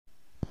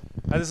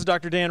Hi, this is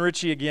Dr. Dan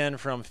Ritchie again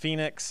from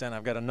Phoenix, and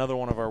I've got another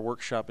one of our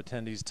workshop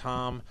attendees,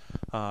 Tom.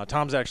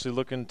 Tom's actually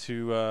looking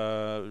to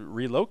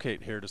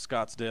relocate here to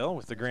Scottsdale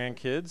with the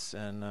grandkids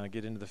and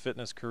get into the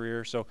fitness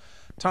career. So,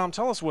 Tom,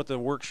 tell us what the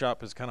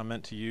workshop has kind of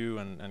meant to you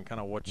and kind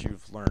of what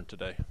you've learned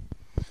today.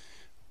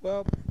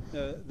 Well,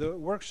 the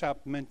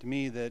workshop meant to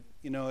me that,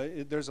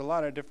 there's a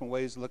lot of different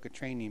ways to look at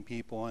training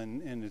people,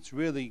 and it's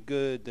really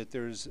good that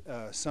there's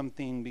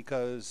something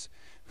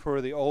for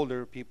the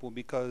older people,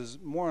 because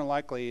more than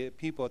likely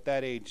people at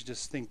that age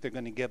just think they're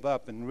going to give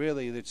up, and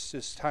really it's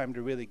just time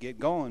to really get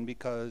going,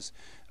 because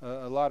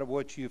a lot of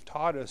what you've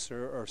taught us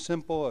are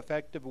simple,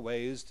 effective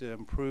ways to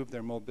improve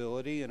their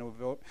mobility and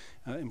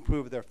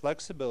improve their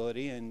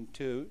flexibility and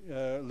to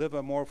live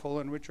a more full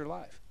and richer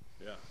life.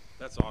 Yeah.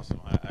 That's awesome.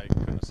 I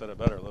couldn't have said it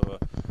better. Live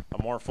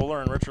a more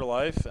fuller and richer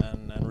life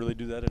and really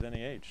do that at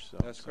any age. So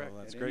That's correct.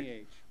 That's at great. Any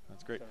age.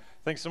 That's great. So,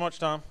 Thanks so much,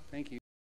 Tom. Thank you.